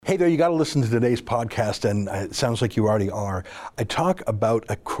Hey there, you got to listen to today's podcast, and it sounds like you already are. I talk about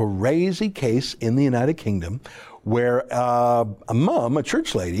a crazy case in the United Kingdom where a mom, a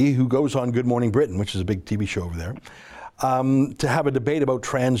church lady, who goes on Good Morning Britain, which is a big TV show over there, to have a debate about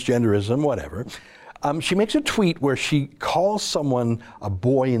transgenderism, whatever. She makes a tweet where she calls someone a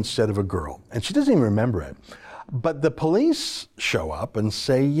boy instead of a girl, and she doesn't even remember it. But the police show up and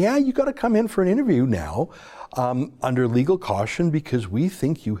say, yeah, you got to come in for an interview now under legal caution because we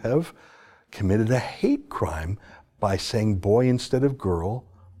think you have committed a hate crime by saying boy instead of girl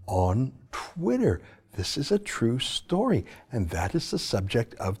on Twitter. This is a true story, and that is the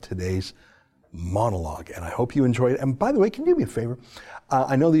subject of today's monologue, and I hope you enjoy it. And by the way, can you do me a favor?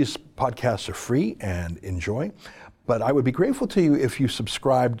 I know these podcasts are free and enjoy, but I would be grateful to you if you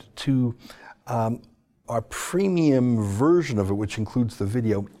subscribed to our premium version of it, which includes the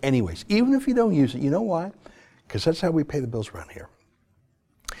video anyways. Even if you don't use it, you know why? Because that's how we pay the bills around here.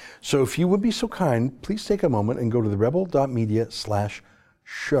 So if you would be so kind, please take a moment and go to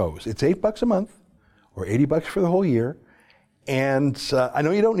therebel.media/shows. It's $8 a month or $80 for the whole year. And I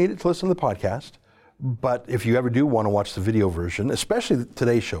know you don't need it to listen to the podcast, but if you ever do want to watch the video version, especially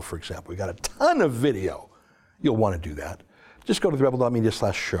today's show, for example, we got a ton of video, you'll want to do that. Just go to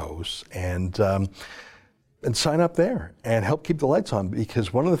therebel.media/shows and sign up there and help keep the lights on,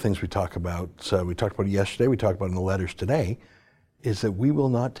 because one of the things we talked about it yesterday, we talked about in the letters today, is that we will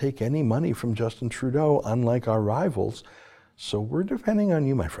not take any money from Justin Trudeau, unlike our rivals. So we're depending on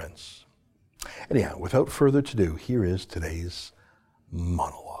you, my friends. Anyhow, without further ado, here is today's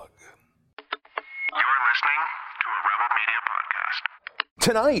monologue. You're listening to a Rebel Media podcast.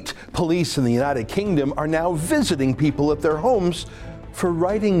 Tonight, police in the United Kingdom are now visiting people at their homes for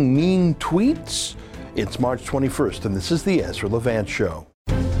writing mean tweets. It's March 21st, and this is the Ezra Levant Show.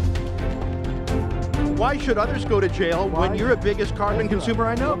 Why should others go to jail when you're the biggest carbon consumer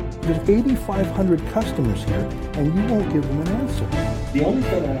I know? There's 8,500 customers here, and you won't give them an answer. The only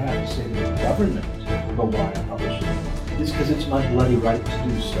thing I have to say to the government about why I publish it is because it's my bloody right to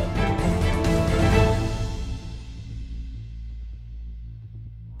do so.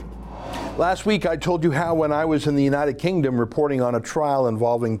 Last week, I told you how when I was in the United Kingdom reporting on a trial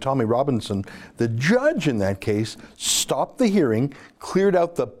involving Tommy Robinson, the judge in that case stopped the hearing, cleared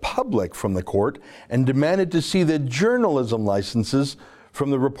out the public from the court, and demanded to see the journalism licenses from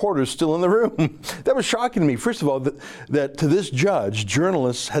the reporters still in the room. That was shocking to me. First of all, that to this judge,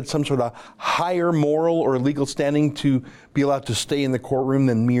 journalists had some sort of higher moral or legal standing to be allowed to stay in the courtroom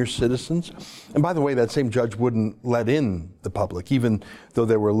than mere citizens. And by the way, that same judge wouldn't let in the public, even though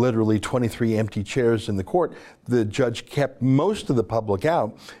there were literally 23 empty chairs in the court. The judge kept most of the public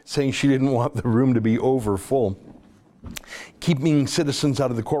out, saying she didn't want the room to be over full. Keeping citizens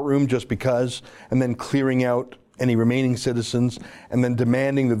out of the courtroom just because, and then clearing out any remaining citizens, and then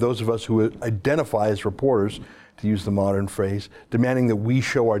demanding that those of us who identify as reporters, to use the modern phrase, demanding that we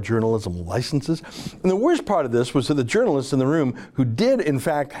show our journalism licenses. And the worst part of this was that the journalists in the room who did in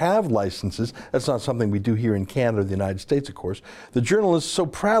fact have licenses, that's not something we do here in Canada or the United States, of course, the journalists so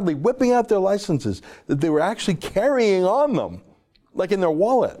proudly whipping out their licenses that they were actually carrying on them, like in their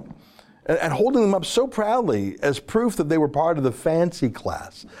wallet, and holding them up so proudly as proof that they were part of the fancy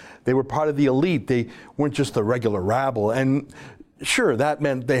class. They were part of the elite. They weren't just the regular rabble. And sure, that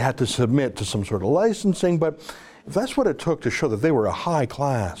meant they had to submit to some sort of licensing, but if that's what it took to show that they were a high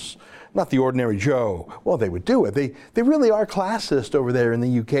class, not the ordinary Joe, well, they would do it. They really are classist over there in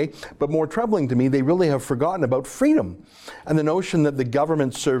the UK, but more troubling to me, they really have forgotten about freedom and the notion that the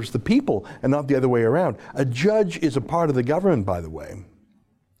government serves the people and not the other way around. A judge is a part of the government, by the way.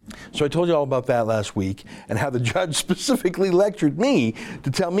 So I told you all about that last week and how the judge specifically lectured me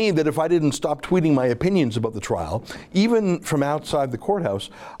to tell me that if I didn't stop tweeting my opinions about the trial, even from outside the courthouse,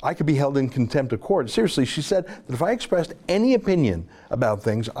 I could be held in contempt of court. Seriously, she said that if I expressed any opinion about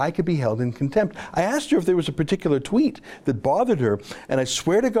things, I could be held in contempt. I asked her if there was a particular tweet that bothered her, and I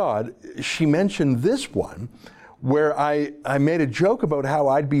swear to God, she mentioned this one where I made a joke about how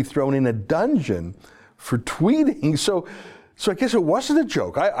I'd be thrown in a dungeon for tweeting. So I guess it wasn't a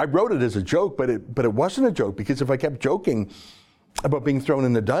joke. I wrote it as a joke, but it wasn't a joke, because if I kept joking about being thrown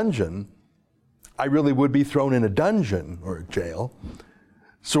in a dungeon, I really would be thrown in a dungeon or a jail.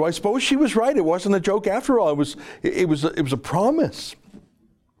 So I suppose she was right. It wasn't a joke after all. It was a promise.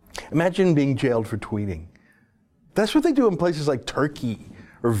 Imagine being jailed for tweeting. That's what they do in places like Turkey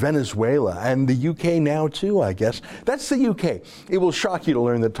or Venezuela, and the UK now too, I guess. That's the UK. It will shock you to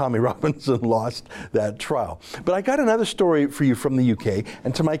learn that Tommy Robinson lost that trial. But I got another story for you from the UK,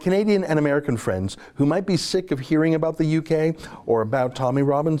 and to my Canadian and American friends who might be sick of hearing about the UK or about Tommy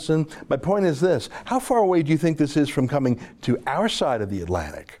Robinson, my point is this: how far away do you think this is from coming to our side of the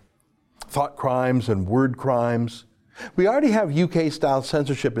Atlantic? thought crimes and word crimes. We already have UK-style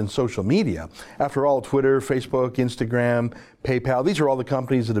censorship in social media. After all, Twitter, Facebook, Instagram, PayPal, these are all the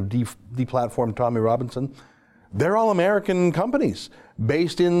companies that have deplatformed Tommy Robinson. They're all American companies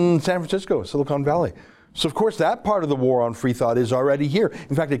based in San Francisco, Silicon Valley. So, of course, that part of the war on free thought is already here.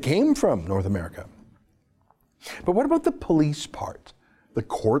 In fact, it came from North America. But what about the police part, the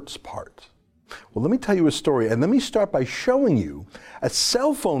courts part? Well, let me tell you a story, and let me start by showing you a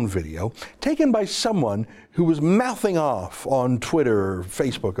cell phone video taken by someone who was mouthing off on Twitter or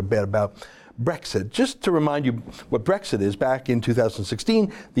Facebook a bit about Brexit. Just to remind you what Brexit is, back in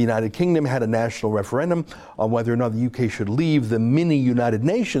 2016, the United Kingdom had a national referendum on whether or not the UK should leave the mini United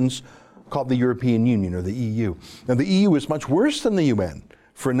Nations called the European Union, or the EU. Now, the EU is much worse than the UN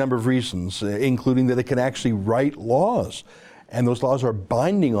for a number of reasons, including that it can actually write laws. And those laws are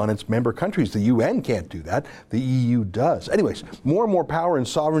binding on its member countries. The UN can't do that. The EU does. Anyways, more and more power and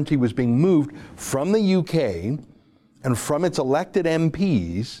sovereignty was being moved from the UK and from its elected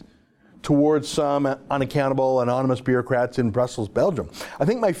MPs towards some unaccountable, anonymous bureaucrats in Brussels, Belgium. I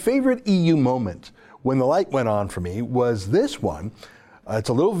think my favorite EU moment when the light went on for me was this one. It's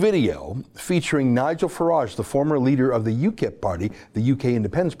a little video featuring Nigel Farage, the former leader of the UKIP party, the UK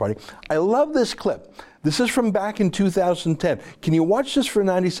Independence Party. I love this clip. This is from back in 2010. Can you watch this for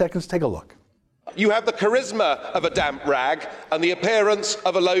 90 seconds? Take a look. You have the charisma of a damp rag and the appearance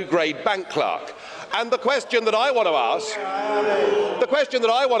of a low-grade bank clerk. And the question that I want to ask,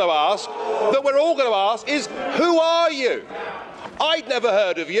 that we're all going to ask is, who are you? I'd never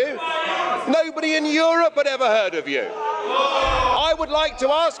heard of you. Nobody in Europe had ever heard of you. I would like to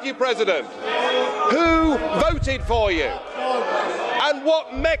ask you, President, who voted for you? And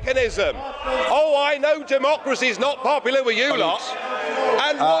what mechanism? Oh, I know democracy is not popular with you lot.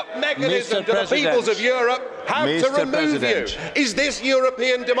 And what mechanism do the peoples of Europe have to remove you? Is this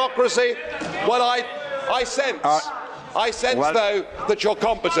European democracy? Well, I sense, though, that you're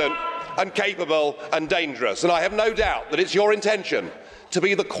competent and capable and dangerous. And I have no doubt that it's your intention to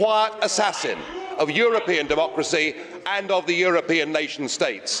be the quiet assassin of European democracy and of the European nation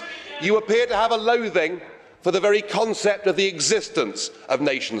states. You appear to have a loathing for the very concept of the existence of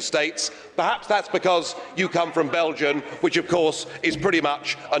nation states. Perhaps that's because you come from Belgium, which of course is pretty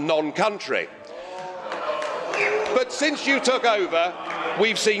much a non-country. But since you took over,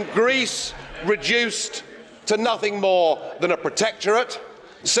 we've seen Greece reduced to nothing more than a protectorate.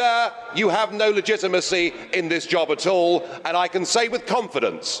 Sir, you have no legitimacy in this job at all, and I can say with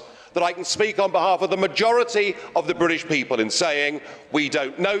confidence that I can speak on behalf of the majority of the British people in saying, we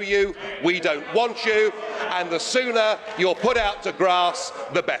don't know you, we don't want you, and the sooner you're put out to grass,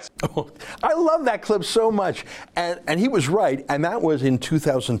 the better. I love that clip so much, and he was right, and that was in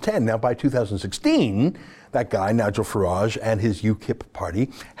 2010. Now, by 2016, that guy, Nigel Farage, and his UKIP party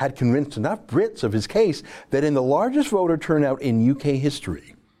had convinced enough Brits of his case that in the largest voter turnout in UK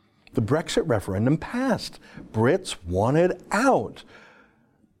history, the Brexit referendum passed. Brits wanted out.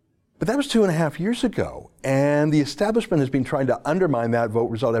 But that was 2.5 years ago, and the establishment has been trying to undermine that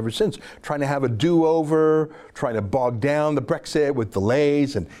vote result ever since, trying to have a do-over, trying to bog down the Brexit with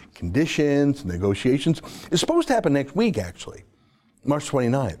delays and conditions and negotiations. It's supposed to happen next week, actually, March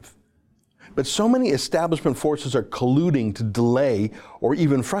 29th. But so many establishment forces are colluding to delay or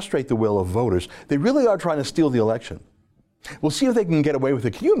even frustrate the will of voters. They really are trying to steal the election. We'll see if they can get away with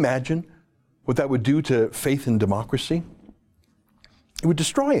it. Can you imagine what that would do to faith in democracy? It would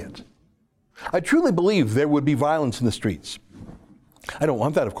destroy it. I truly believe there would be violence in the streets. I don't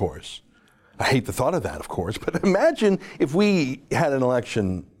want that, of course. I hate the thought of that, of course. But imagine if we had an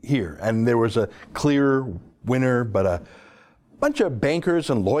election here and there was a clear winner, but a bunch of bankers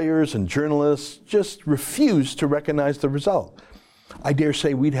and lawyers and journalists just refused to recognize the result. I dare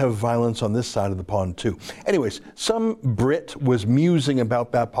say we'd have violence on this side of the pond too. Anyways, some Brit was musing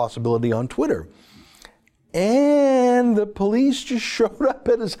about that possibility on Twitter. And the police just showed up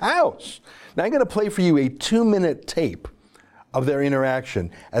at his house. Now I'm going to play for you a 2-minute tape of their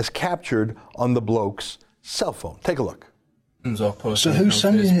interaction as captured on the bloke's cell phone. Take a look. So who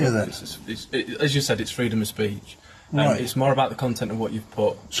sent you here then? As you said, it's freedom of speech. Right. It's more about the content of what you've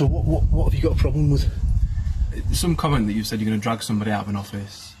put. So what have you got a problem with? Some comment that you said you're going to drag somebody out of an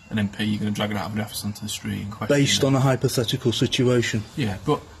office, an MP, you're going to drag it out of an office onto the street and question Based on a hypothetical situation? Yeah,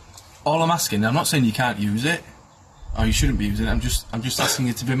 but all I'm asking, I'm not saying you can't use it, or you shouldn't be using it, I'm just asking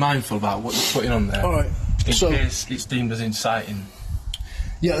you to be mindful about what you're putting on there. All right. In case it's deemed as inciting.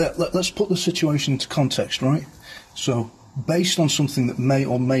 Yeah, let's put the situation into context, right? So, based on something that may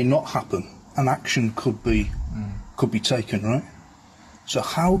or may not happen, an action could be taken, right? So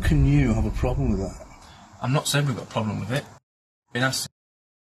how can you have a problem with that? I'm not saying we've got a problem with it. Been asked.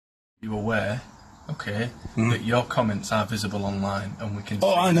 You aware, that your comments are visible online and we can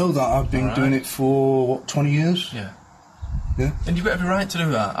Oh, I know that. I've been doing it for, what, 20 years? Yeah. Yeah. And you've got every right to do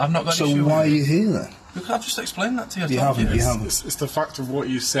that. I've not got So an issue why are with you it. here then? Because I've just explained that to you. You haven't. It's the fact of what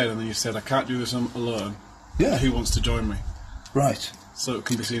you said, and then you said, I can't do this alone. Yeah. Who wants to join me? Right. So it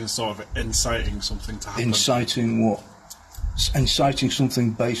can be seen as sort of inciting something to happen. Inciting what? Inciting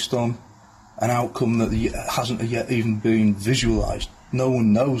something based on an outcome that hasn't yet even been visualised. No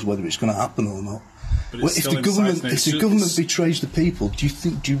one knows whether it's going to happen or not. But it's If still the government, inciting. if the government betrays the people, do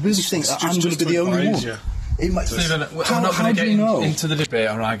you really think that I'm going to be the only one? You. It might, Stephen, I'm how, not how going do to you get know? into the debate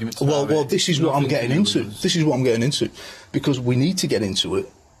or argument. Well, this is what I'm getting into. This is what I'm getting into. Because we need to get into it.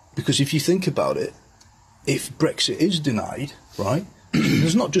 Because if you think about it, if Brexit is denied, right,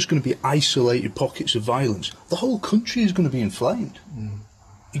 there's not just going to be isolated pockets of violence. The whole country is going to be inflamed.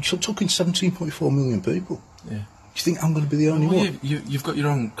 You're talking 17.4 million people. Yeah. Do you think I'm going to be the only one? You've got your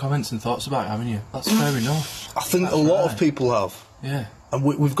own comments and thoughts about it, haven't you? That's fair enough. I think That's a lot right. of people have. Yeah. And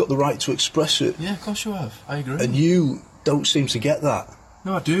we've got the right to express it. Yeah, of course you have. I agree. And you don't seem to get that.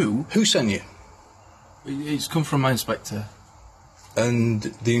 No, I do. Who sent you? It's come from my inspector. And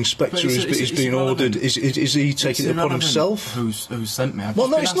the inspector But is being ordered. Is he taking it upon himself? Who's sent me? Well,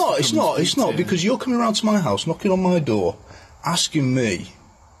 no, it's not. It's not because you're coming around to my house, knocking on my door, asking me,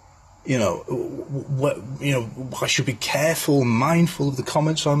 I should be careful, mindful of the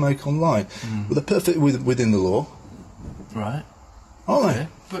comments I make online. Well, they're perfectly within the law, Right. aren't they? Yeah.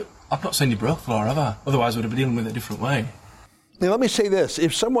 But I've not saying you broke the law, have I? Otherwise, we'd have been dealing with it a different way. Now, let me say this.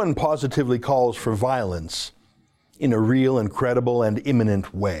 If someone positively calls for violence in a real and credible and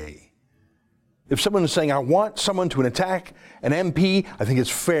imminent way, if someone is saying, I want someone to attack an MP, I think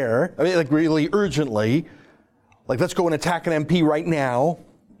it's fair. I mean, like really urgently, like let's go and attack an MP right now.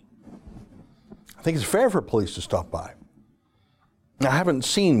 I think it's fair for police to stop by. Now, I haven't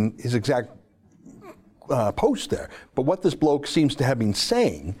seen his exact post there, but what this bloke seems to have been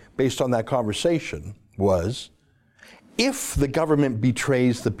saying, based on that conversation, was, if the government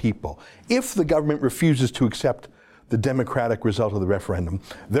betrays the people, if the government refuses to accept the democratic result of the referendum,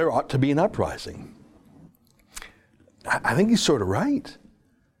 there ought to be an uprising. I think he's sort of right.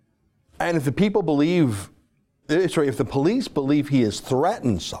 And if the people believe, if the police believe he has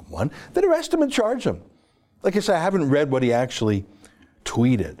threatened someone, then arrest him and charge him. Like I said, I haven't read what he actually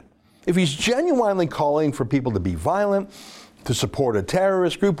tweeted. If he's genuinely calling for people to be violent, to support a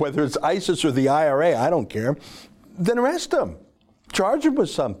terrorist group, whether it's ISIS or the IRA, I don't care, then arrest him. Charge him with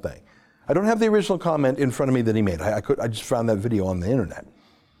something. I don't have the original comment in front of me that he made. I just found that video on the internet.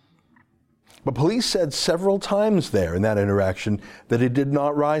 But police said several times there in that interaction that it did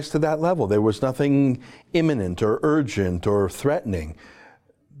not rise to that level. There was nothing imminent or urgent or threatening,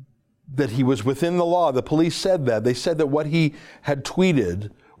 that he was within the law. The police said that. They said that what he had tweeted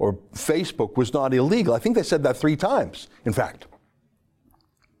or Facebook was not illegal. I think they said that 3 times, in fact.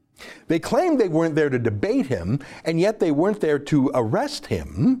 They claimed they weren't there to debate him, and yet they weren't there to arrest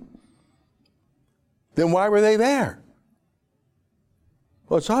him. Then why were they there?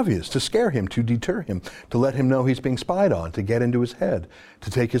 Well, it's obvious, to scare him, to deter him, to let him know he's being spied on, to get into his head, to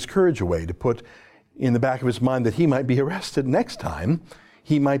take his courage away, to put in the back of his mind that he might be arrested next time,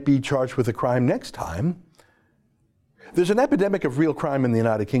 he might be charged with a crime next time. There's an epidemic of real crime in the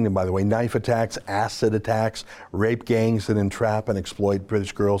United Kingdom, by the way. Knife attacks, acid attacks, rape gangs that entrap and exploit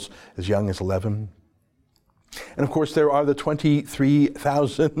British girls as young as 11. And of course, there are the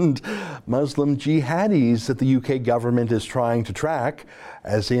 23,000 Muslim jihadis that the UK government is trying to track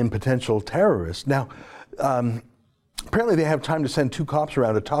as in potential terrorists. Now, apparently they have time to send 2 cops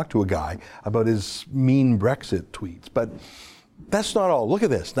around to talk to a guy about his mean Brexit tweets. But that's not all. Look at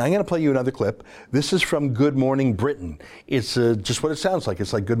this. Now, I'm going to play you another clip. This is from Good Morning Britain. It's just what it sounds like.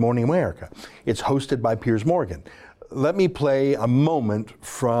 It's like Good Morning America. It's hosted by Piers Morgan. Let me play a moment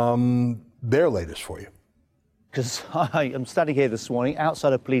from their latest for you. Because I am standing here this morning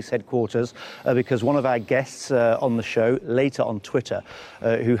outside of police headquarters because one of our guests on the show, later on Twitter,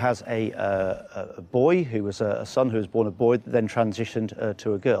 who has a boy who was a son who was born a boy, then transitioned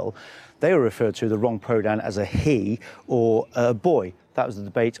to a girl, they were referred to the wrong pronoun as a he or a boy. That was the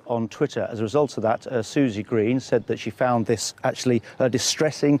debate on Twitter. As a result of that, Susie Green said that she found this actually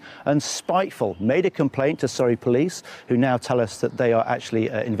distressing and spiteful. Made a complaint to Surrey Police, who now tell us that they are actually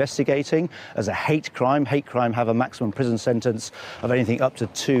investigating as a hate crime. Hate crime have a maximum prison sentence of anything up to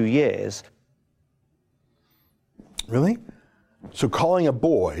 2 years. Really? So calling a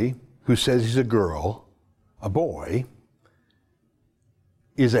boy who says he's a girl a boy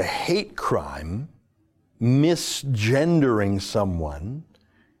is a hate crime. Misgendering someone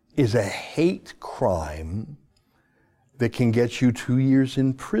is a hate crime that can get you 2 years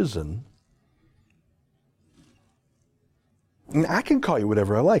in prison. And I can call you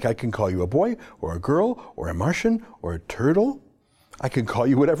whatever I like. I can call you a boy or a girl or a Martian or a turtle. I can call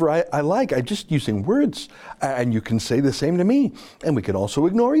you whatever I like. I'm just using words. And you can say the same to me. And we can also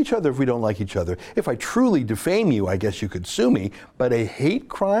ignore each other if we don't like each other. If I truly defame you, I guess you could sue me. But a hate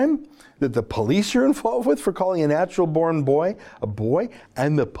crime that the police are involved with for calling a natural-born boy a boy,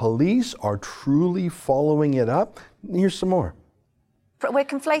 and the police are truly following it up? Here's some more. We're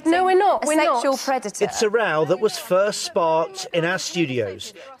conflating. No, we're not. A We're sexual not. predator. It's a row that was first sparked in our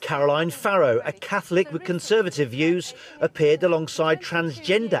studios. Caroline Farrow, a Catholic with conservative views, appeared alongside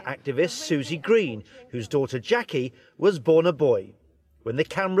transgender activist Susie Green, whose daughter Jackie was born a boy. When the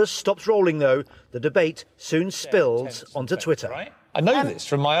cameras stopped rolling, though, the debate soon spilled onto Twitter. Right? I know this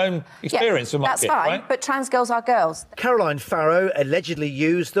from my own experience with my that's kid, fine, right? but trans girls are girls. Caroline Farrow allegedly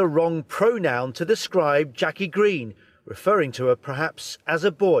used the wrong pronoun to describe Jackie Green, referring to her perhaps as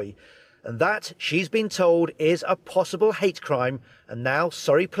a boy, and that, she's been told, is a possible hate crime, and now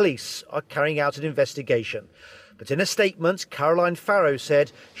Surrey police are carrying out an investigation. But in a statement, Caroline Farrow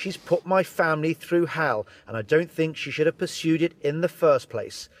said, "She's put my family through hell, and I don't think she should have pursued it in the first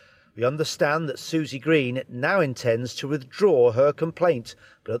place." We understand that Susie Green now intends to withdraw her complaint,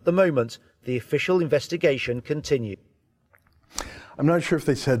 but at the moment, the official investigation continues. I'm not sure if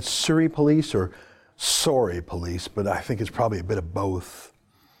they said Surrey police or Sorry police, but I think it's probably a bit of both.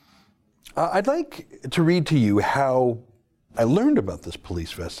 I'd like to read to you how I learned about this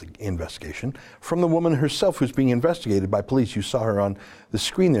police investigation from the woman herself who's being investigated by police. You saw her on the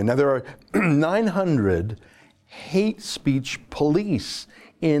screen there. Now, there are 900 hate speech police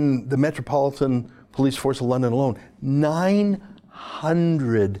in the Metropolitan Police Force of London alone.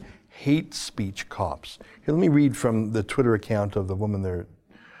 900 hate speech cops. Here, let me read from the Twitter account of the woman they're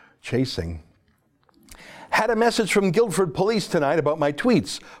chasing. Had a message from Guildford Police tonight about my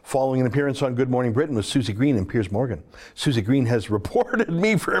tweets following an appearance on Good Morning Britain with Susie Green and Piers Morgan. Susie Green has reported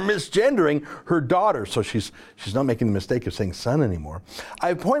me for misgendering her daughter, so she's not making the mistake of saying son anymore.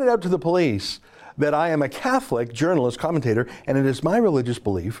 I've pointed out to the police that I am a Catholic journalist, commentator, and it is my religious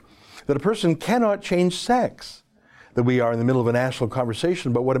belief that a person cannot change sex, that we are in the middle of a national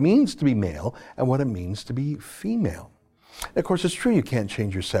conversation about what it means to be male and what it means to be female. Of course, it's true you can't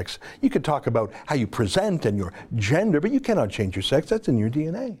change your sex. You could talk about how you present and your gender, but you cannot change your sex. That's in your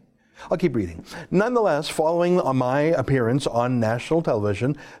DNA. I'll keep reading. Nonetheless, following my appearance on national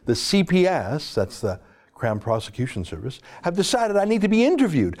television, the CPS, that's the Crown Prosecution Service, have decided I need to be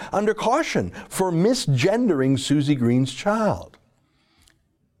interviewed under caution for misgendering Susie Green's child.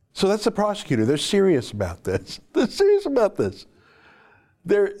 So that's the prosecutor. They're serious about this. They're serious about this.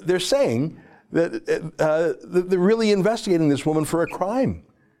 They're saying that they're really investigating this woman for a crime,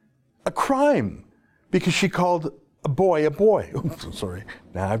 because she called a boy a boy. Oops, sorry,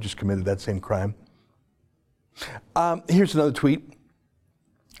 now I've just committed that same crime. Here's another tweet.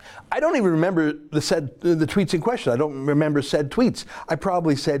 I don't even remember the tweets in question. I don't remember said tweets. I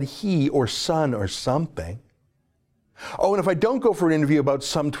probably said he or son or something. Oh, and if I don't go for an interview about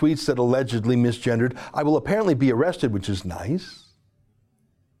some tweets that allegedly misgendered, I will apparently be arrested, which is nice.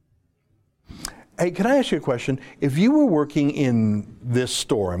 Hey, can I ask you a question? If you were working in this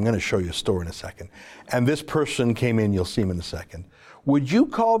store, I'm going to show you a store in a second, and this person came in, you'll see him in a second, would you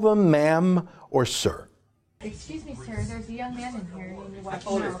call them ma'am or sir? Excuse me, sir, there's a young man in here.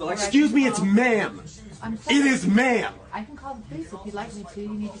 Excuse me, it's ma'am. It is ma'am. I can call the police if you'd like me to.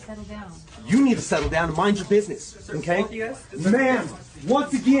 You need to settle down. You need to settle down and mind your business, okay? Both of you guys? Ma'am,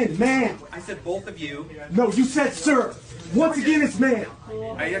 once again, ma'am. I said both of you. No, you said sir. Once again, it's ma'am.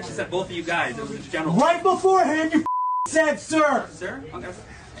 I actually said both of you guys. It was a general. Right beforehand, you said sir. Sir? Okay.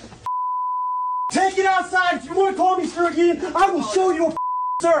 Take it outside. If you want to call me sir again, I will show you a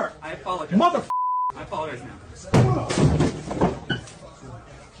sir. I apologize. Mother. I apologize now.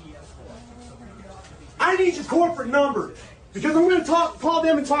 I need your corporate number because I'm going to call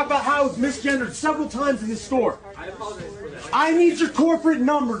them and talk about how it's misgendered several times in this store. I apologize for that. I need your corporate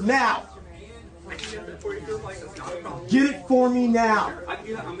number now. I can get it for you. That's not a problem. Get it for me now. I can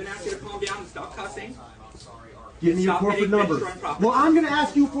do that. I'm going to ask you to calm down and stop cussing. Give me your corporate number. Well, I'm going to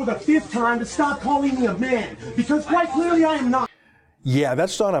ask you for the 5th time to stop calling me a man because quite clearly I am not. Yeah,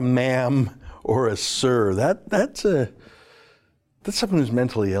 that's not a ma'am or a sir. That's someone who's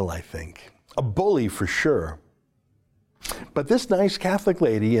mentally ill, I think. A bully for sure. But this nice Catholic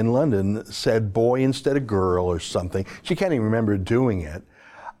lady in London said boy instead of girl or something. She can't even remember doing it.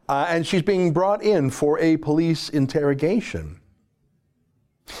 And she's being brought in for a police interrogation.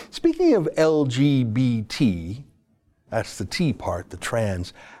 Speaking of LGBT, that's the T part, the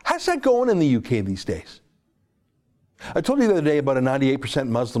trans, how's that going in the UK these days? I told you the other day about a 98%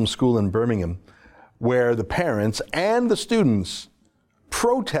 Muslim school in Birmingham where the parents and the students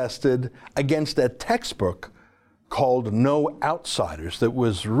protested against a textbook called No Outsiders that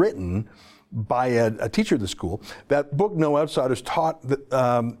was written by a teacher of the school. That book, No Outsiders, taught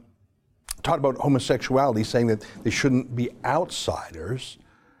about homosexuality, saying that they shouldn't be outsiders.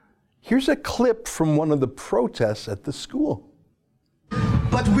 Here's a clip from one of the protests at the school.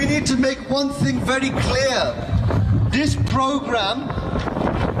 But we need to make one thing very clear. This program,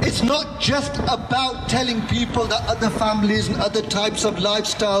 it's not just about telling people that other families and other types of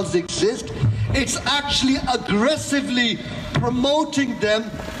lifestyles exist. It's actually aggressively promoting them,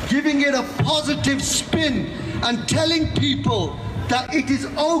 giving it a positive spin, and telling people that it is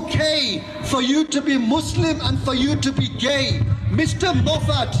okay for you to be Muslim and for you to be gay. Mr.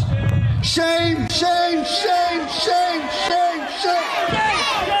 Moffat, shame, shame, shame, shame, shame, shame.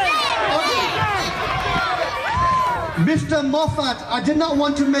 Mr. Moffat, I did not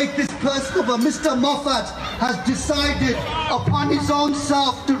want to make this personal, but Mr. Moffat has decided upon his own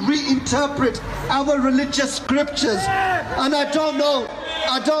self to reinterpret our religious scriptures. And I don't know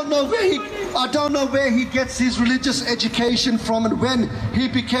where he gets his religious education from and when he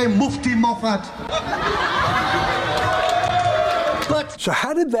became Mufti Moffat. So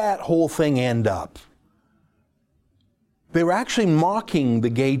how did that whole thing end up? They were actually mocking the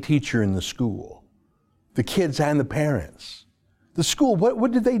gay teacher in the school. The kids and the parents. The school,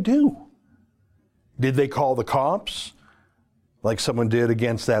 what did they do? Did they call the cops? Like someone did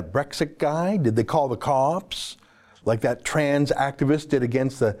against that Brexit guy? Did they call the cops? Like that trans activist did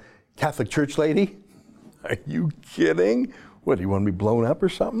against the Catholic Church lady? Are you kidding? What, do you want to be blown up or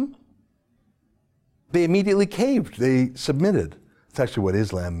something? They immediately caved. They submitted. It's actually what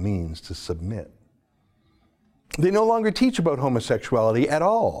Islam means, to submit. They no longer teach about homosexuality at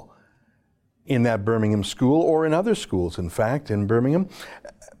all in that Birmingham school, or in other schools, in fact, in Birmingham,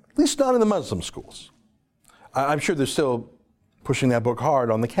 at least not in the Muslim schools. I'm sure they're still pushing that book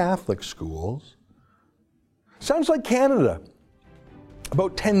hard on the Catholic schools. Sounds like Canada,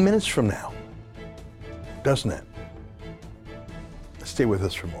 about 10 minutes from now, doesn't it? Stay with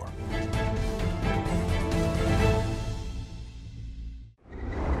us for more.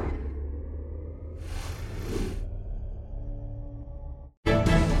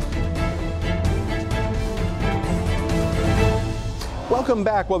 Welcome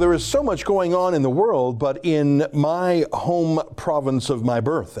back. Well, there is so much going on in the world, but in my home province of my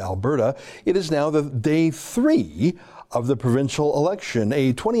birth, Alberta, it is now the day 3 of the provincial election,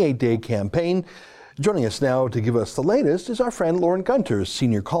 a 28-day campaign. Joining us now to give us the latest is our friend Lauren Gunter,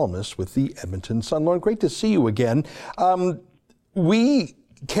 senior columnist with the Edmonton Sun. Lauren, great to see you again. We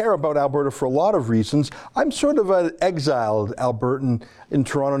care about Alberta for a lot of reasons. I'm sort of an exiled Albertan in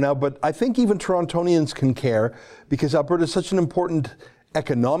Toronto now, but I think even Torontonians can care because Alberta is such an important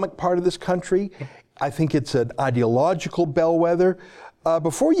economic part of this country. I think it's an ideological bellwether.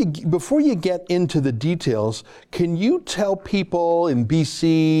 Before you get into the details, can you tell people in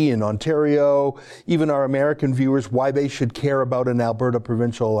BC, in Ontario, even our American viewers, why they should care about an Alberta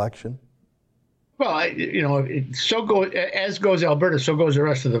provincial election? Well, so as goes Alberta, so goes the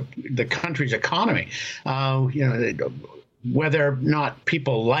rest of the country's economy. Whether or not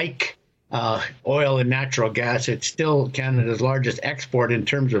people like oil and natural gas, it's still Canada's largest export in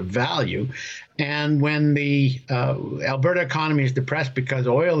terms of value. And when the Alberta economy is depressed because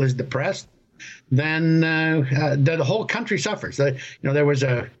oil is depressed, then the whole country suffers. There was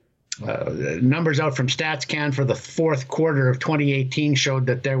numbers out from StatsCan for the fourth quarter of 2018 showed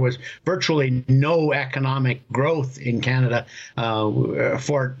that there was virtually no economic growth in Canada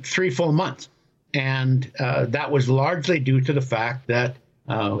for 3 full months. And that was largely due to the fact that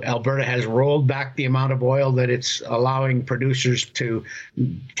Alberta has rolled back the amount of oil that it's allowing producers to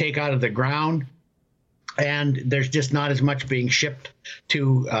take out of the ground. And there's just not as much being shipped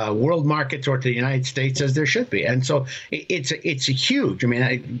to world markets or to the United States as there should be. And so it's huge. I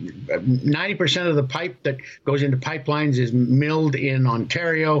mean, 90% of the pipe that goes into pipelines is milled in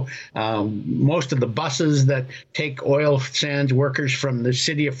Ontario. Most of the buses that take oil sands workers from the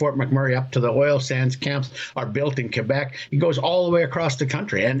city of Fort McMurray up to the oil sands camps are built in Quebec. It goes all the way across the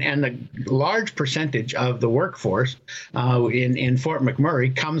country. And a large percentage of the workforce in Fort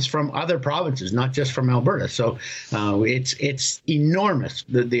McMurray comes from other provinces, not just from Alberta. So it's enormous,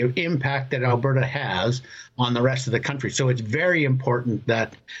 the impact that Alberta has on the rest of the country. So it's very important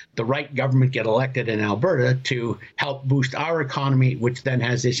that the right government get elected in Alberta to help boost our economy, which then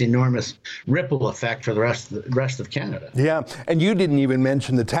has this enormous ripple effect for the rest of Canada. Yeah, and you didn't even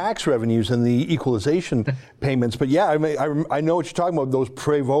mention the tax revenues and the equalization payments. But yeah, I know what you're talking about, those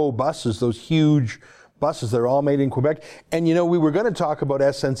Prévost buses, those huge buses. They're all made in Quebec. And, you know, we were going to talk about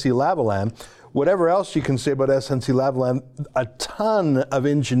SNC-Lavalin. Whatever else you can say about SNC-Lavalin, a ton of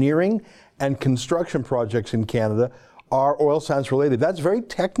engineering and construction projects in Canada are oil sands related. That's very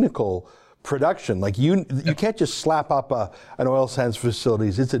technical production. Like you can't just slap up an oil sands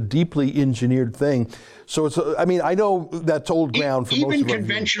facilities. It's a deeply engineered thing. So it's, I mean, I know that's old ground for most of us. Even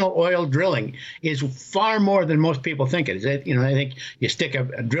conventional oil drilling is far more than most people think it is. You know, I think you stick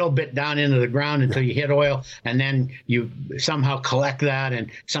a drill bit down into the ground until you hit oil, and then you somehow collect that and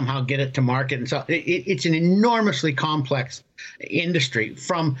somehow get it to market. And so it's an enormously complex industry,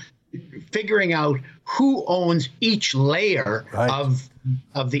 from figuring out who owns each layer of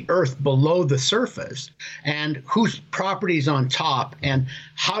the earth below the surface and whose property is on top, and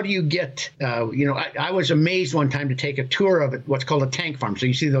how do you get, you know, I was amazed one time to take a tour of what's called a tank farm. So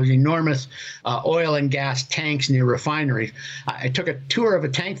you see those enormous oil and gas tanks near refineries. I took a tour of a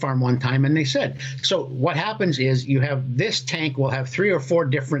tank farm one time, and they said, so what happens is you have this tank will have 3 or 4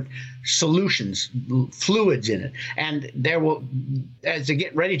 different solutions, fluids in it, and there will, as they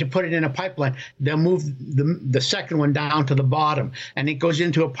get ready to put it in a pipeline, they'll move the second one down to the bottom, and it goes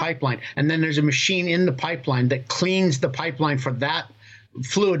into a pipeline, and then there's a machine in the pipeline that cleans the pipeline for that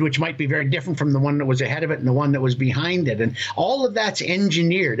fluid, which might be very different from the one that was ahead of it and the one that was behind it. And all of that's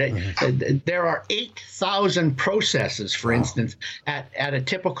engineered. There are 8,000 processes, for instance, at a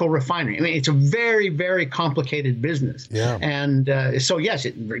typical refinery. I mean, it's a very, very complicated business. Yeah. And so, yes,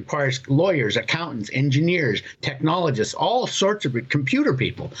 it requires lawyers, accountants, engineers, technologists, all sorts of computer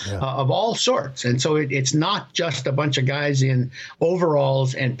people of all sorts. And so it's not just a bunch of guys in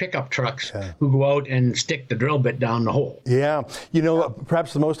overalls and pickup trucks who go out and stick the drill bit down the hole. Yeah. You know,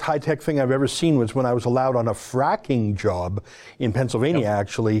 perhaps the most high-tech thing I've ever seen was when I was allowed on a fracking job in Pennsylvania,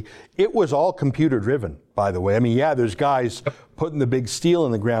 actually. It was all computer-driven, by the way. I mean, yeah, there's guys putting the big steel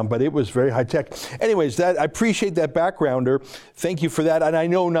in the ground, but it was very high-tech. Anyways, I appreciate that backgrounder. Thank you for that. And I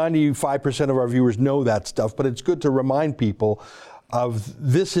know 95% of our viewers know that stuff, but it's good to remind people of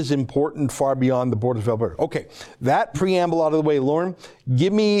this is important far beyond the borders of Alberta. Okay, that preamble out of the way. Lauren,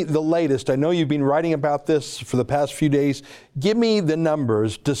 give me the latest. I know you've been writing about this for the past few days. Give me the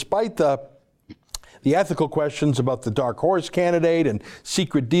numbers, despite the ethical questions about the dark horse candidate and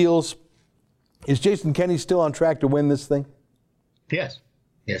secret deals. Is Jason Kenney still on track to win this thing? Yes.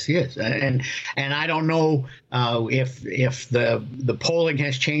 Yes, he is, and I don't know if the polling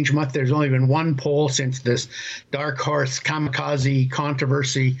has changed much. There's only been one poll since this dark horse kamikaze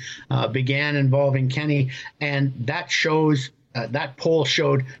controversy began involving Kenney, and that poll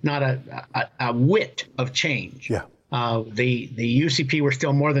showed not a whit of change. Yeah. The UCP were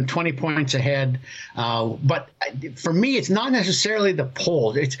still more than 20 points ahead. But for me, it's not necessarily the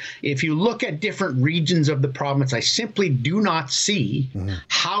polls. It's if you look at different regions of the province, I simply do not see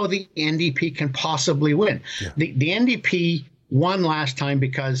how the NDP can possibly win. Yeah. The NDP won last time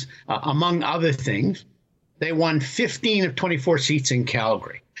because, among other things, they won 15 of 24 seats in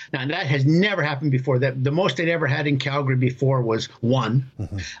Calgary. Now, that has never happened before. The most they'd ever had in Calgary before was 1.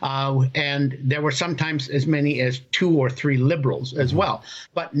 And there were sometimes as many as 2 or 3 Liberals as well.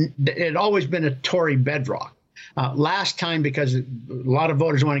 But it had always been a Tory bedrock. Last time, because a lot of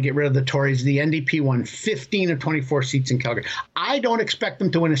voters want to get rid of the Tories, the NDP won 15 of 24 seats in Calgary. I don't expect them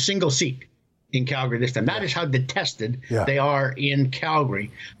to win a single seat in Calgary this time. That is how detested they are in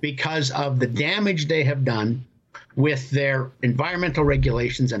Calgary because of the damage they have done with their environmental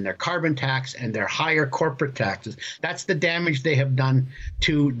regulations and their carbon tax and their higher corporate taxes. That's the damage they have done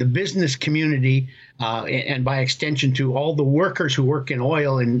to the business community and by extension to all the workers who work in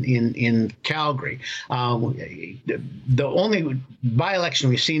oil in Calgary. The only by-election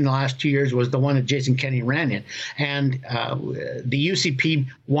we've seen in the last 2 years was the one that Jason Kenney ran in. And the UCP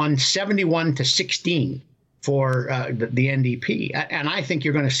won 71-16. For the NDP. And I think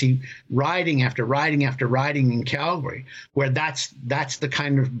you're going to see riding after riding after riding in Calgary, where that's the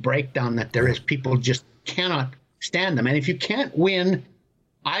kind of breakdown that there is. People just cannot stand them. And if you can't win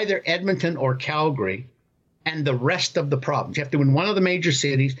either Edmonton or Calgary and the rest of the province, you have to win one of the major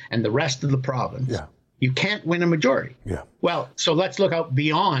cities and the rest of the province. Yeah. You can't win a majority. Yeah. Well, so let's look out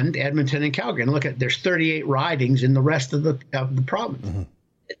beyond Edmonton and Calgary and look at there's 38 ridings in the rest of the province.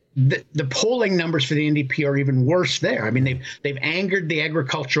 The polling numbers for the NDP are even worse there. I mean, they've angered the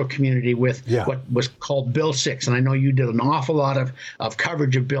agricultural community with what was called Bill 6. And I know you did an awful lot of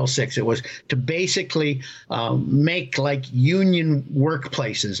coverage of Bill 6. It was to basically make like union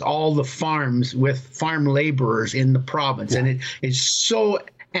workplaces, all the farms with farm laborers in the province. And it is so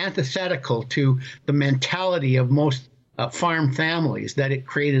antithetical to the mentality of most farm families that it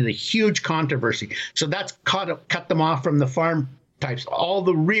created a huge controversy. So that's cut them off from the farm types. All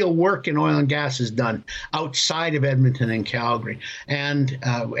the real work in oil and gas is done outside of Edmonton and Calgary, and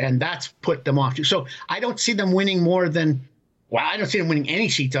that's put them off. So I don't see them winning more than. Well, I don't see them winning any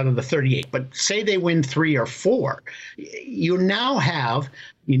seats out of the 38, but say they win 3 or 4. You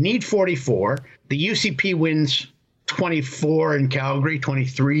need 44. The UCP wins 24 in Calgary,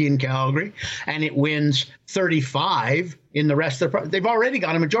 23 in Calgary, and it wins 35 in the rest of the. They've already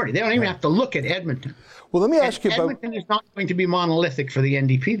got a majority. They don't even have to look at Edmonton. Well, let me ask you about. Edmonton is not going to be monolithic for the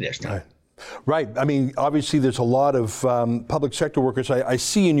NDP this time. Right. I mean, obviously, there's a lot of public sector workers. I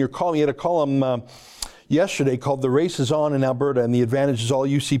see in your column, you had a column yesterday called "The Race is On in Alberta and the Advantage is All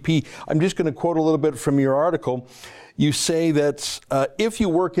UCP." I'm just going to quote a little bit from your article. You say that if you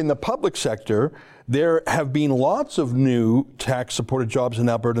work in the public sector, there have been lots of new tax-supported jobs in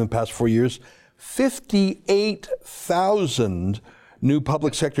Alberta in the past 4 years. 58,000 new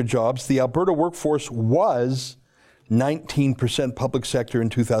public sector jobs. The Alberta workforce was 19% public sector in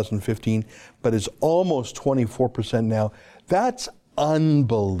 2015, but is almost 24% now. That's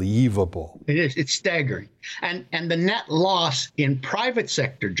unbelievable. It is. It's staggering. And the net loss in private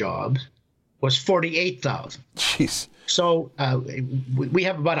sector jobs was 48,000. Jeez. So we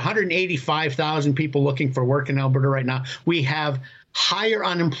have about 185,000 people looking for work in Alberta right now. We have higher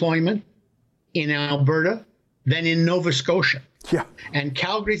unemployment in Alberta than in Nova Scotia. Yeah. And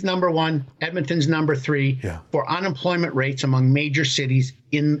Calgary's number 1, Edmonton's number 3 for unemployment rates among major cities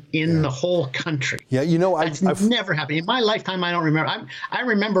in the whole country. Yeah, you know, I've never happened in my lifetime. I don't remember. I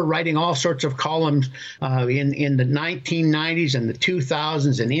remember writing all sorts of columns in the 1990s and the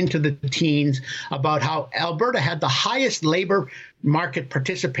 2000s and into the teens about how Alberta had the highest labor market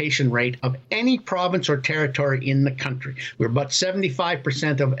participation rate of any province or territory in the country. We're about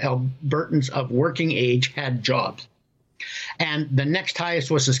 75% of Albertans of working age had jobs. And the next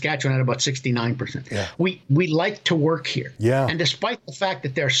highest was Saskatchewan at about 69%. Yeah. We like to work here. Yeah. And despite the fact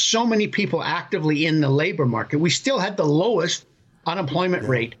that there are so many people actively in the labor market, we still had the lowest unemployment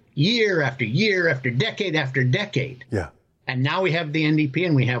rate year after year after decade. Yeah. And now we have the NDP,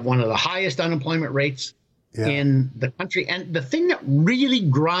 and we have one of the highest unemployment rates in the country. And the thing that really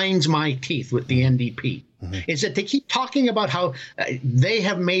grinds my teeth with the NDP is that they keep talking about how they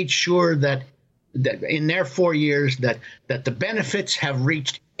have made sure that in their 4 years that the benefits have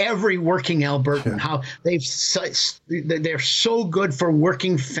reached every working Albertan, how they're so good for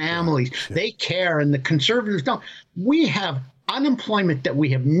working families. They care, and the Conservatives don't. We have unemployment that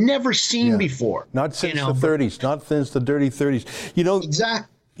we have never seen before. Not since the 30s, not since the dirty 30s. You know,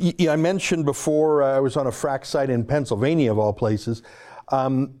 exactly. I mentioned before I was on a frack site in Pennsylvania, of all places.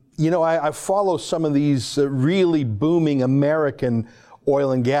 You know, I follow some of these really booming American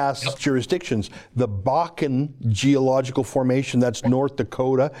oil and gas jurisdictions. The Bakken geological formation, that's North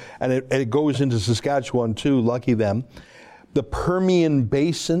Dakota, and it goes into Saskatchewan too, lucky them. The Permian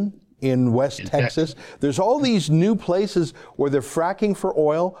Basin in West Texas. There's all these new places where they're fracking for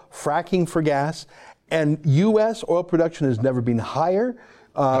oil, fracking for gas, and U.S. oil production has never been higher.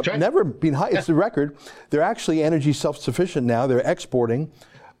 Never been high. It's the record. They're actually energy self-sufficient now. They're exporting.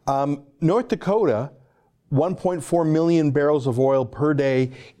 North Dakota, 1.4 million barrels of oil per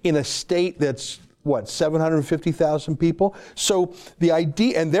day in a state that's, 750,000 people? So the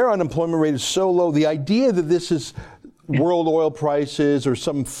idea, and their unemployment rate is so low, the idea that this is world oil prices or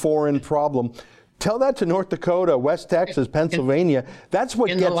some foreign problem, tell that to North Dakota, West Texas, Pennsylvania. That's what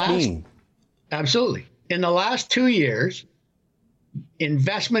gets me. Absolutely. In the last 2 years,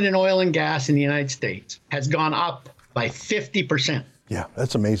 investment in oil and gas in the United States has gone up by 50%. Yeah,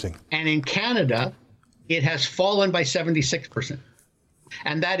 that's amazing. And in Canada, it has fallen by 76%.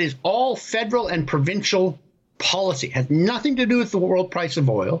 And that is all federal and provincial policy. It has nothing to do with the world price of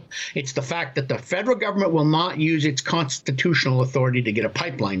oil. It's the fact that the federal government will not use its constitutional authority to get a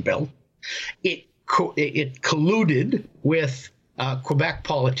pipeline built. It colluded with Quebec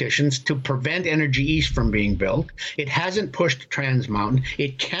politicians to prevent Energy East from being built. It hasn't pushed Trans Mountain.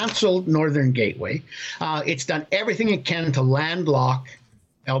 It canceled Northern Gateway. It's done everything it can to landlock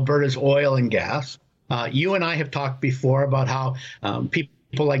Alberta's oil and gas. You and I have talked before about how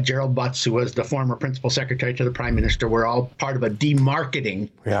people like Gerald Butts, who was the former principal secretary to the Prime Minister, were all part of a demarketing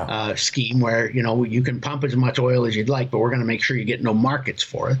scheme where, you can pump as much oil as you'd like, but we're going to make sure you get no markets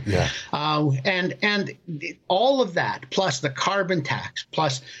for it. Yeah. And all of that, plus the carbon tax,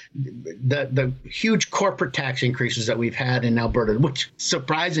 plus the huge corporate tax increases that we've had in Alberta, which not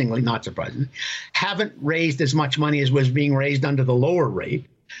surprisingly, haven't raised as much money as was being raised under the lower rate.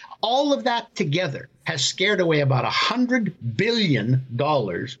 All of that together has scared away about $100 billion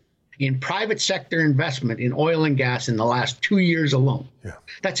in private sector investment in oil and gas in the last 2 years alone. Yeah.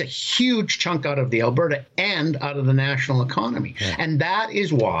 That's a huge chunk out of the Alberta and out of the national economy. Yeah. And that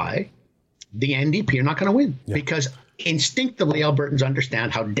is why the NDP are not going to win, because instinctively Albertans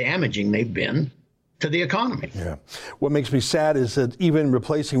understand how damaging they've been to the economy. Yeah. What makes me sad is that even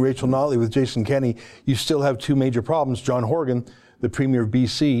replacing Rachel Notley with Jason Kenney, you still have two major problems. John Horgan, the Premier of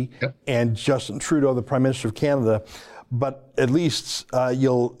BC, and Justin Trudeau, the Prime Minister of Canada. But at least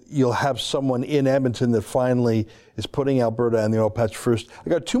you'll have someone in Edmonton that finally is putting Alberta and the oil patch first. I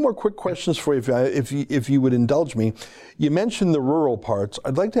got two more quick questions for you, if you would indulge me. You mentioned the rural parts.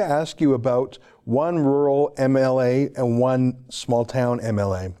 I'd like to ask you about one rural MLA and one small town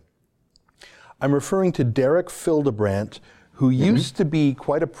MLA. I'm referring to Derek Fildebrandt, who used to be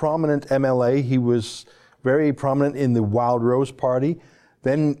quite a prominent MLA. He was very prominent in the Wild Rose Party.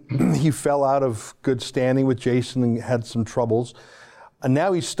 Then he fell out of good standing with Jason and had some troubles. And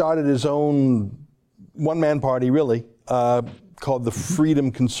now he started his own one-man party, really, called the Freedom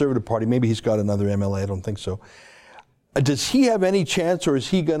Conservative Party. Maybe he's got another MLA, I don't think so. Does he have any chance, or is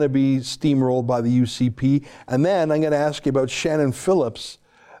he going to be steamrolled by the UCP? And then I'm going to ask you about Shannon Phillips,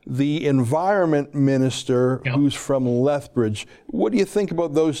 the environment minister who's from Lethbridge. What do you think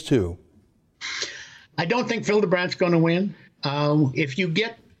about those two? I don't think Fildebrandt's going to win. If you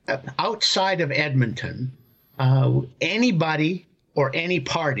get outside of Edmonton, anybody or any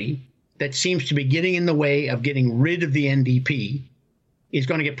party that seems to be getting in the way of getting rid of the NDP is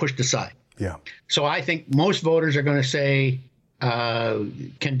going to get pushed aside. Yeah. So I think most voters are going to say,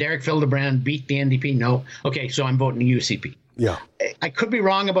 can Derek Fildebrandt beat the NDP? No. Okay, so I'm voting the UCP. Yeah. I could be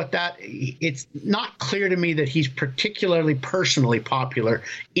wrong about that. It's not clear to me that he's particularly personally popular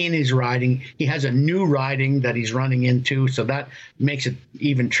in his riding. He has a new riding that he's running into, so that makes it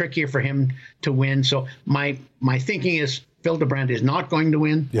even trickier for him to win. So my thinking is Fildebrandt is not going to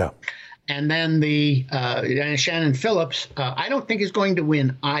win. Yeah. And then the Shannon Phillips, I don't think is going to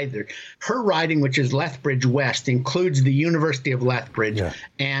win either. Her riding, which is Lethbridge West, includes the University of Lethbridge,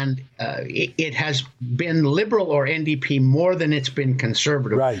 and it has been Liberal or NDP more than it's been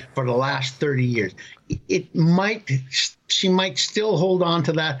Conservative for the last 30 years. She might still hold on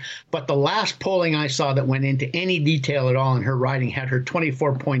to that, but the last polling I saw that went into any detail at all in her riding had her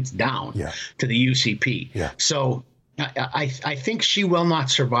 24 points down to the UCP. Yeah. So I think she will not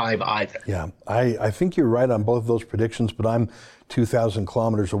survive either. Yeah, I think you're right on both of those predictions, but I'm 2,000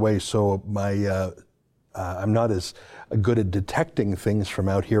 kilometers away, so I'm not as good at detecting things from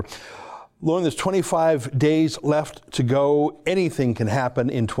out here. Lauren, there's 25 days left to go. Anything can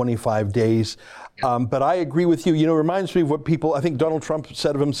happen in 25 days. But I agree with you. You know, it reminds me of what I think Donald Trump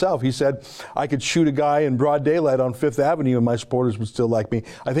said of himself. He said, I could shoot a guy in broad daylight on Fifth Avenue and my supporters would still like me.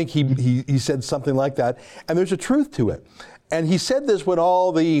 I think he said something like that. And there's a truth to it. And he said this when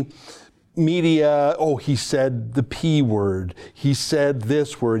all the media, he said the P word, he said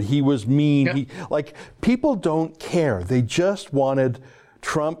this word, he was mean. People don't care. They just wanted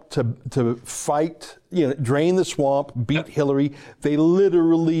Trump to fight, drain the swamp, beat Hillary. They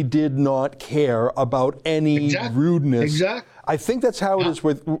literally did not care about any rudeness. Exactly. I think that's how it is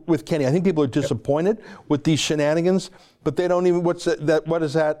with Kenney. I think people are disappointed with these shenanigans, but they don't even, what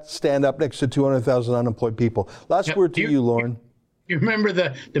does that stand up next to 200,000 unemployed people? Last word to you, Lauren. You remember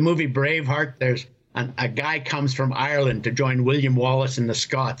the movie Braveheart? There's a guy comes from Ireland to join William Wallace and the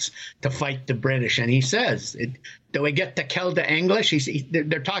Scots to fight the British, and he says, do we get to kill the English?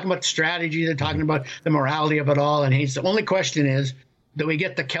 They're talking about strategy, they're talking about the morality of it all, and the only question is, do we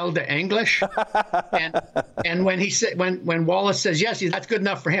get to kill the English? and when Wallace says yes, that's good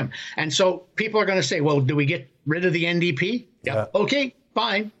enough for him. And so people are going to say, well, do we get rid of the NDP? Yeah. Okay.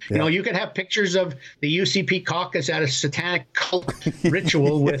 Fine. Yeah. You could have pictures of the UCP caucus at a satanic cult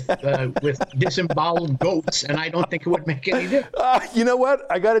ritual with disemboweled goats, and I don't think it would make any difference. You know what?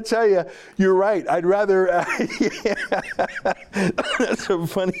 I got to tell you, you're right. I'd rather. That's a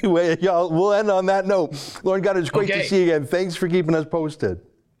funny way, y'all. We'll end on that note. Lauren Gunter, it's great to see you again. Thanks for keeping us posted.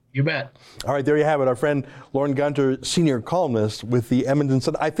 You bet. All right, there you have it. Our friend Lauren Gunter, senior columnist with the Edmonton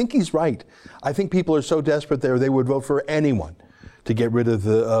Sun. I think he's right. I think people are so desperate there, they would vote for anyone to get rid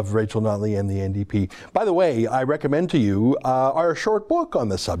of Rachel Notley and the NDP. By the way, I recommend to you our short book on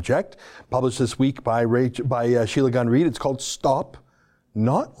the subject, published this week by Sheila Gunn Reid. It's called Stop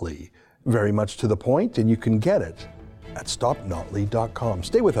Notley. Very much to the point, and you can get it at stopnotley.com.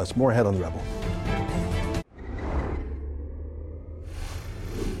 Stay with us. More ahead on The Rebel.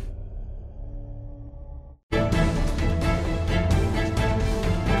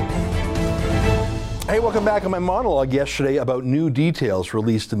 Hey, welcome back. On my monologue yesterday about new details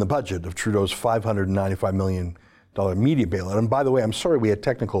released in the budget of Trudeau's $595 million media bailout. And by the way, I'm sorry we had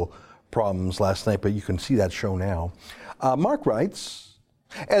technical problems last night, but you can see that show now. Mark writes,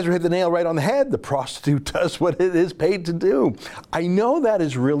 Ezra hit the nail right on the head. The prostitute does what it is paid to do. I know that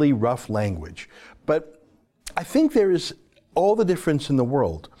is really rough language, but I think there is all the difference in the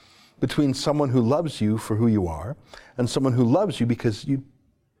world between someone who loves you for who you are and someone who loves you because you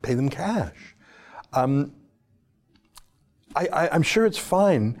pay them cash. I'm sure it's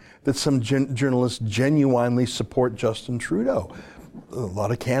fine that some journalists genuinely support Justin Trudeau. A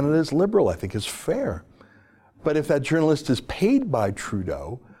lot of Canada is liberal, I think is fair. But if that journalist is paid by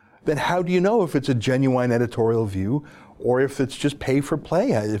Trudeau, then how do you know if it's a genuine editorial view or if it's just pay for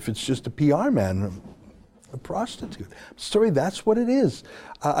play, if it's just a PR man, a prostitute? Sorry, that's what it is.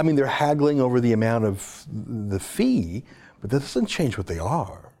 I mean, they're haggling over the amount of the fee, but that doesn't change what they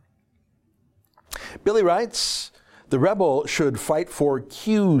are. Billy writes, the Rebel should fight for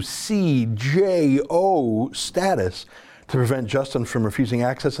QCJO status to prevent Justin from refusing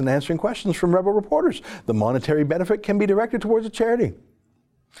access and answering questions from Rebel reporters. The monetary benefit can be directed towards a charity.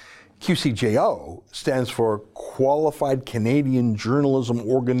 QCJO stands for Qualified Canadian Journalism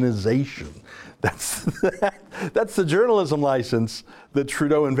Organization. That's the journalism license that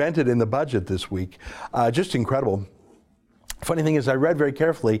Trudeau invented in the budget this week. Just incredible. Funny thing is, I read very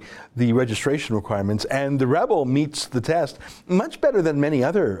carefully the registration requirements, and the Rebel meets the test much better than many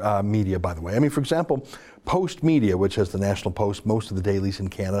other media, by the way. I mean, for example, Post Media, which has the National Post, most of the dailies in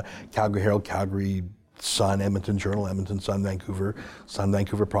Canada, Calgary Herald, Calgary Sun, Edmonton Journal, Edmonton Sun, Vancouver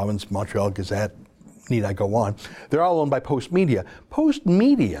Province, Montreal Gazette, need I go on. They're all owned by Post Media. Post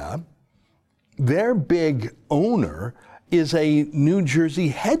Media, their big owner is a New Jersey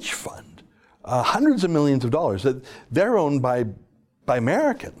hedge fund. Hundreds of millions of dollars. They're owned by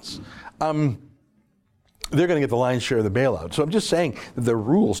Americans. They're going to get the lion's share of the bailout. So I'm just saying that the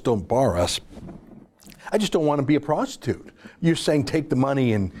rules don't bar us. I just don't want to be a prostitute. You're saying take the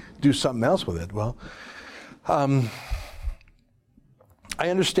money and do something else with it. Well, I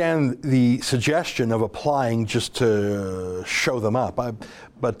understand the suggestion of applying just to show them up.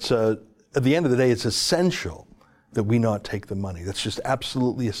 But at the end of the day, it's essential that we not take the money. That's just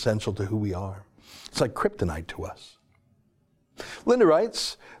absolutely essential to who we are. It's like kryptonite to us. Linda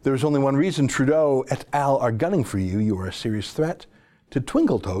writes, there's only one reason Trudeau et al. Are gunning for you. You are a serious threat to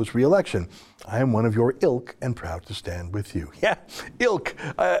Twinkletoes' re-election. I am one of your ilk and proud to stand with you. Yeah, ilk.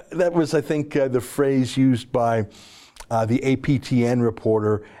 That was, I think, the phrase used by the APTN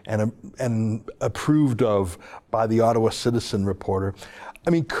reporter and approved of by the Ottawa Citizen reporter. I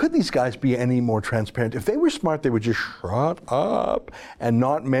mean, could these guys be any more transparent? If they were smart, they would just shut up and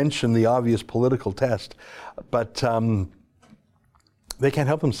not mention the obvious political test. But they can't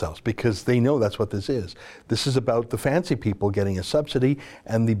help themselves because they know that's what this is. This is about the fancy people getting a subsidy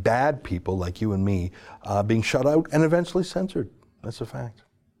and the bad people like you and me being shut out and eventually censored. That's a fact.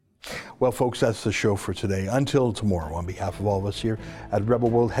 Well, folks, that's the show for today. Until tomorrow, on behalf of all of us here at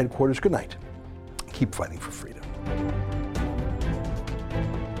Rebel World Headquarters, good night. Keep fighting for freedom.